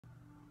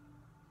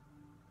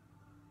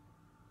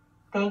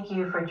Thank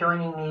you for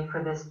joining me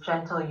for this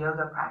gentle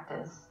yoga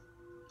practice.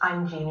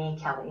 I'm Jeannie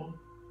Kelly.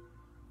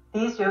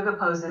 These yoga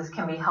poses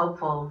can be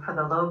helpful for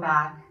the low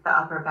back, the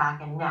upper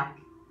back and neck,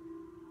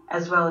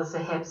 as well as the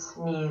hips,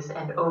 knees,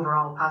 and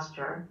overall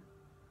posture.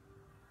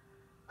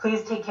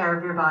 Please take care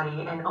of your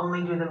body and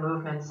only do the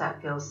movements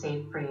that feel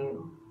safe for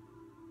you.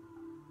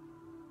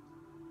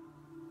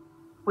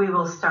 We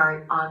will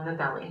start on the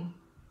belly.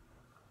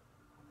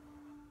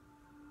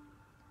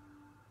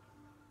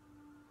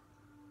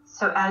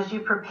 So as you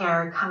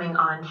prepare coming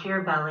onto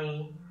your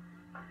belly,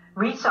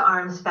 reach the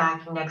arms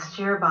back next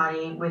to your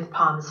body with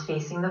palms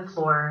facing the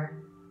floor.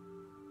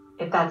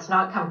 If that's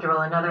not comfortable,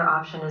 another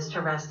option is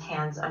to rest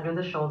hands under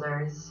the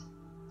shoulders.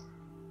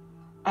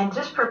 And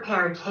just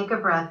prepare, take a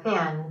breath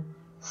in,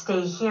 stay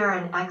here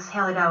and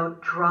exhale it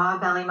out, draw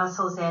belly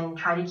muscles in,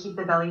 try to keep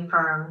the belly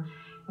firm.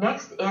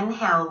 Next,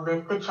 inhale,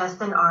 lift the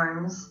chest and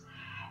arms.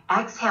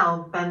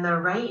 Exhale, bend the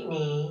right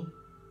knee.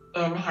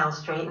 Inhale,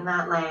 straighten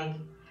that leg.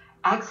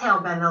 Exhale,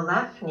 bend the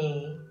left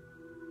knee.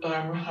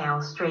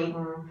 Inhale,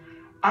 straighten.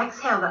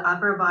 Exhale the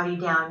upper body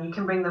down. You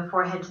can bring the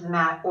forehead to the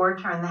mat or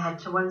turn the head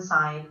to one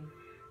side.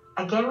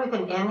 Again, with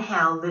an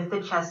inhale, lift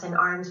the chest and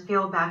arms,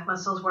 feel back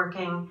muscles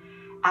working.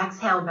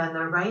 Exhale, bend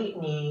the right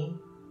knee.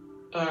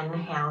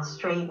 Inhale,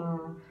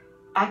 straighten.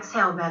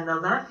 Exhale, bend the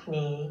left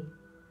knee.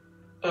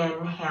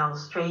 Inhale,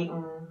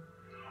 straighten.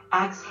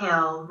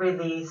 Exhale,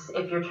 release.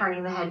 If you're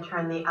turning the head,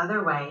 turn the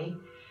other way.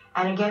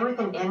 And again, with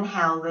an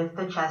inhale, lift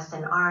the chest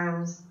and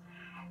arms.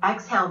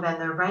 Exhale,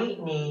 bend the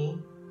right knee.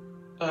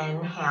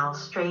 Inhale,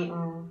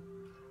 straighten.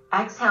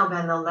 Exhale,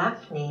 bend the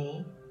left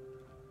knee.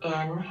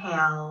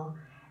 Inhale.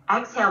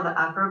 Exhale the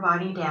upper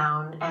body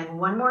down. And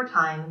one more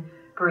time,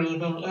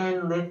 breathing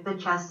in, lift the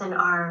chest and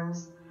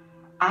arms.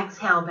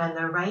 Exhale, bend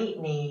the right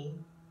knee.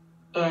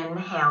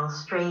 Inhale,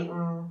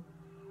 straighten.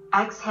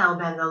 Exhale,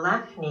 bend the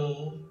left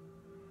knee.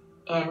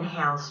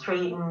 Inhale,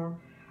 straighten.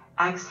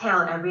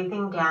 Exhale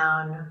everything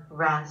down.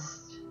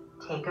 Rest.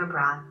 Take a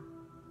breath.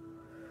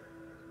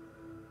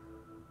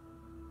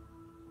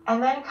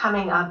 And then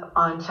coming up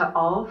onto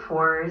all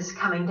fours,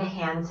 coming to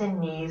hands and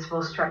knees,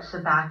 we'll stretch the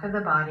back of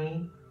the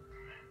body.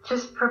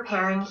 Just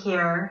preparing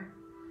here.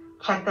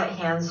 Check that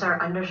hands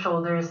are under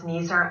shoulders,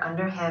 knees are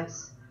under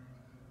hips.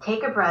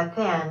 Take a breath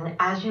in.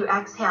 As you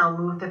exhale,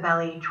 move the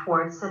belly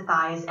towards the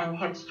thighs and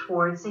hips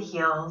towards the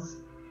heels.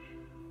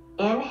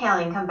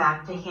 Inhaling, come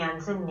back to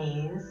hands and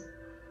knees.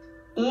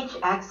 Each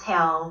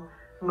exhale,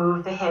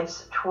 move the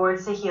hips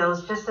towards the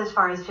heels just as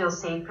far as feels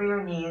safe for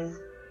your knees.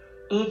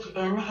 Each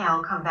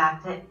inhale, come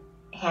back to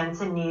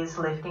hands and knees,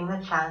 lifting the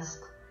chest.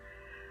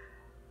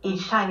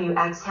 Each time you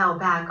exhale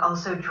back,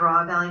 also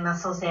draw belly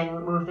muscles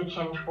in, move the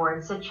chin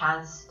towards the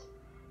chest.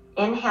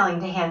 Inhaling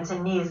to hands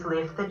and knees,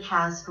 lift the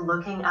chest,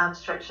 looking up,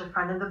 stretch the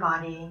front of the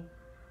body.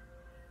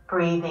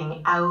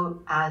 Breathing out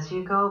as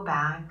you go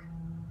back.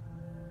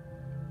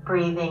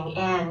 Breathing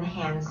in,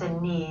 hands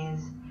and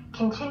knees.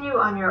 Continue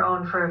on your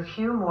own for a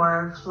few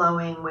more,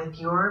 flowing with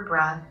your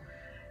breath.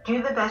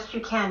 Do the best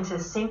you can to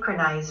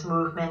synchronize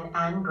movement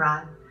and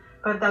breath,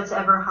 but if that's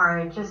ever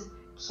hard, just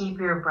keep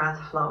your breath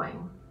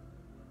flowing.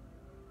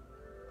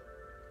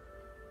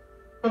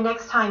 The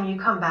next time you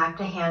come back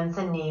to hands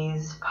and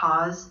knees,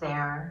 pause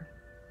there.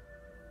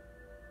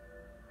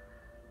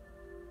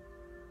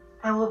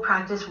 And we'll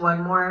practice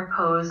one more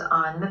pose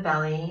on the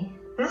belly.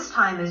 This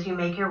time as you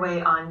make your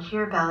way onto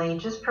your belly,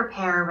 just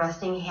prepare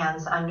resting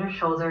hands under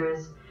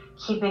shoulders,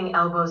 keeping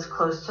elbows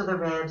close to the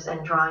ribs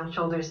and drawing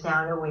shoulders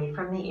down away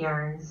from the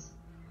ears.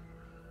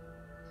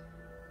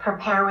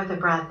 Prepare with a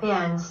breath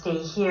in, stay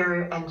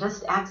here, and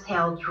just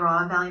exhale,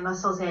 draw belly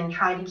muscles in,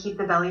 try to keep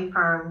the belly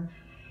firm.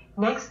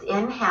 Next,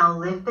 inhale,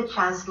 lift the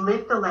chest,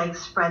 lift the legs,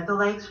 spread the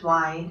legs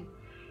wide.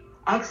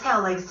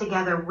 Exhale, legs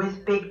together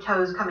with big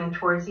toes coming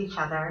towards each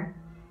other.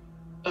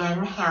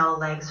 Inhale,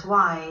 legs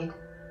wide.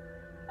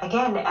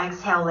 Again,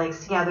 exhale,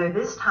 legs together.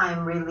 This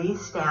time,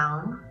 release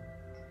down.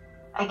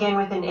 Again,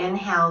 with an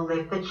inhale,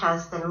 lift the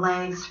chest and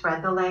legs,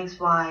 spread the legs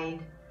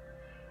wide.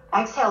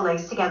 Exhale,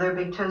 legs together,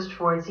 big toes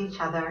towards each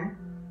other.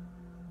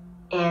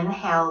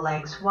 Inhale,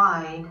 legs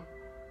wide.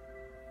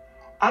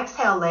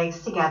 Exhale,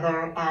 legs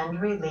together and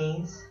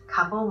release.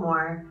 Couple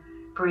more.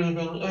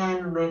 Breathing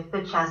in, lift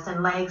the chest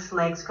and legs,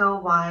 legs go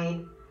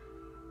wide.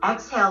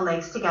 Exhale,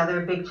 legs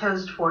together, big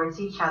toes towards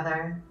each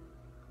other.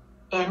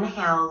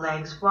 Inhale,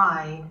 legs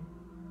wide.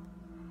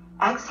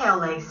 Exhale,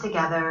 legs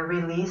together,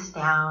 release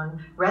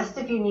down. Rest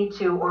if you need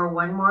to, or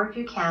one more if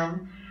you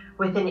can.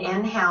 With an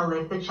inhale,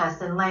 lift the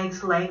chest and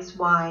legs, legs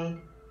wide.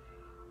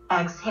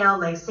 Exhale,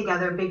 legs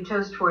together, big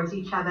toes towards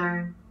each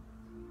other.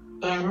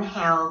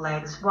 Inhale,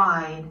 legs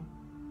wide.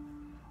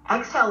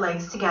 Exhale,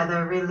 legs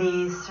together,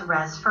 release,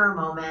 rest for a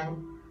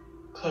moment.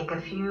 Take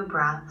a few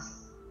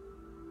breaths.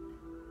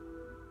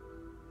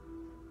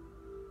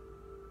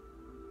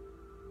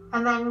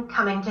 And then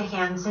coming to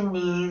hands and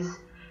knees,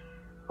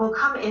 we'll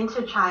come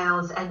into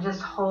child's and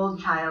just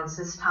hold child's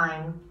this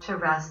time to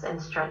rest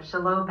and stretch the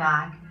low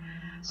back.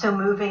 So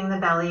moving the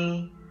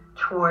belly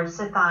towards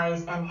the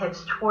thighs and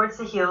hips towards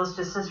the heels,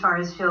 just as far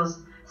as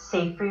feels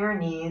safe for your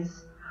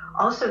knees.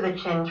 Also the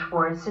chin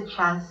towards the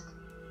chest.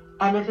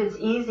 And if it's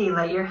easy,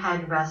 let your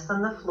head rest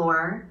on the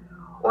floor.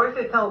 Or if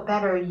it felt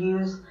better,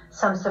 use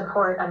some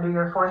support under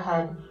your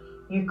forehead.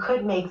 You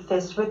could make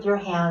fists with your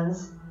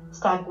hands,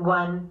 stack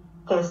one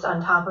fist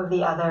on top of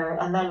the other,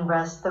 and then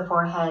rest the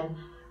forehead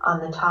on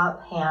the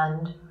top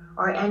hand,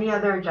 or any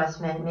other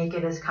adjustment. Make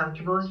it as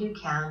comfortable as you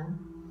can.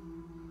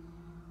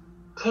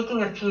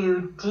 Taking a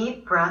few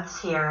deep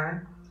breaths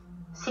here.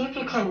 See if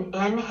you can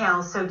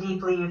inhale so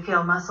deeply you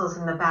feel muscles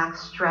in the back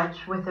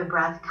stretch with the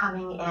breath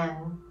coming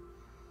in.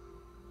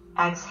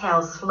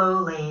 Exhale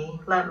slowly,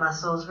 let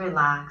muscles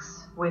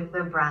relax with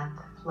the breath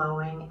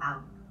flowing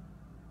out.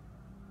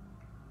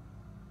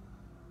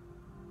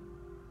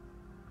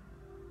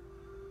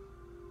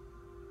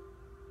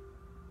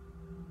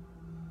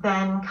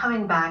 Then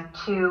coming back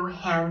to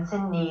hands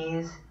and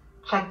knees,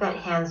 check that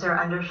hands are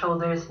under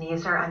shoulders,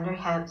 knees are under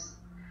hips.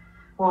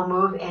 We'll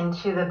move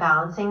into the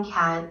balancing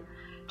cat.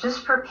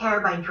 Just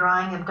prepare by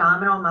drawing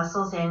abdominal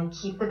muscles in,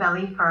 keep the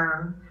belly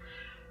firm.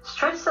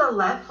 Stretch the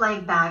left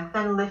leg back,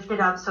 then lift it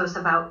up so it's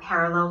about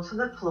parallel to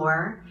the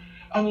floor.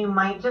 And you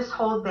might just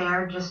hold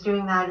there, just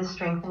doing that is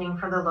strengthening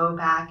for the low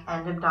back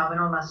and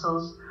abdominal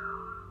muscles.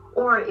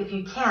 Or if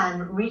you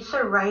can, reach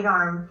the right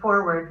arm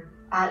forward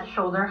at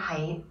shoulder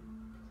height.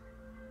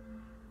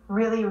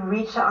 Really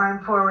reach the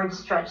arm forward,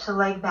 stretch the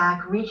leg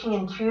back, reaching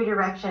in two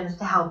directions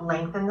to help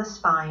lengthen the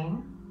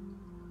spine.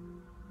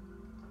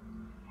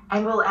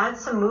 And we'll add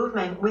some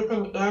movement with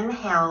an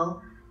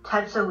inhale.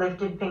 Touch the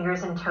lifted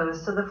fingers and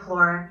toes to the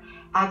floor.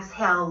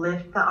 Exhale,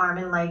 lift the arm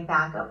and leg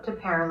back up to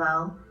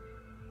parallel.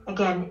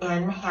 Again,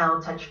 inhale,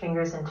 touch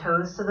fingers and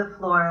toes to the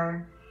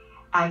floor.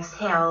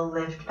 Exhale,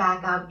 lift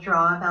back up,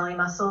 draw belly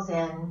muscles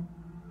in.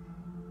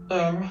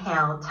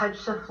 Inhale,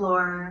 touch the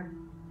floor.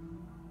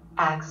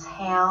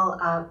 Exhale,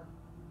 up.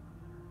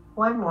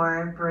 One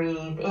more,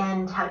 breathe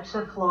in, touch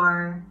the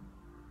floor.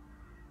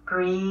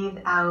 Breathe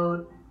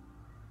out.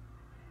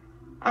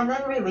 And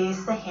then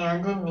release the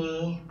hand and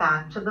knee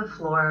back to the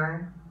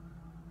floor.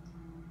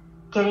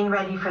 Getting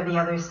ready for the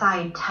other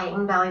side.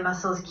 Tighten belly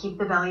muscles, keep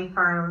the belly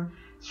firm.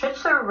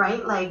 Stretch the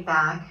right leg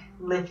back,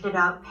 lift it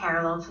up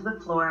parallel to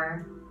the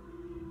floor.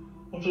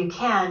 If you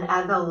can,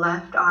 add the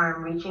left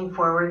arm reaching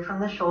forward from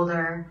the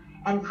shoulder.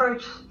 And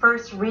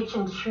first reach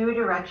in two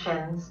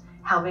directions,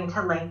 helping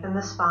to lengthen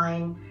the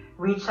spine.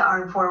 Reach the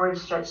arm forward,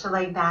 stretch the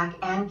leg back,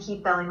 and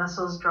keep belly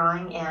muscles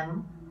drawing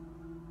in.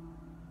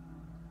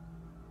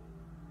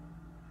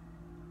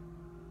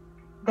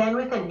 Then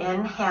with an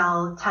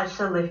inhale, touch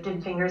the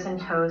lifted fingers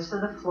and toes to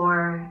the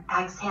floor.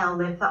 Exhale,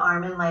 lift the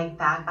arm and leg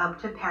back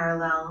up to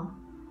parallel.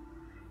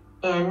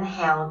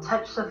 Inhale,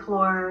 touch the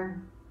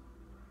floor.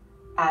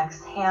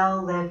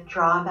 Exhale, lift,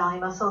 draw belly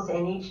muscles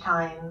in each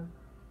time.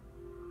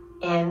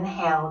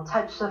 Inhale,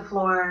 touch the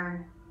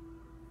floor.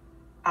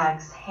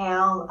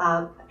 Exhale,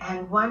 up,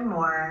 and one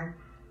more.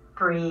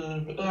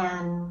 Breathe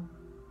in.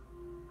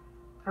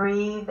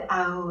 Breathe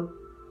out,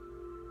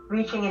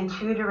 reaching in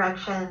two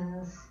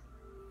directions.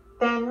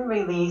 Then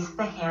release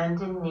the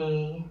hand and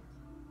knee.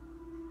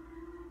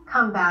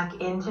 Come back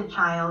into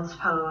child's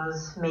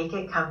pose. Make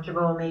it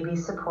comfortable. Maybe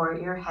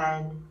support your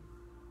head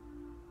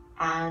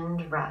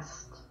and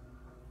rest.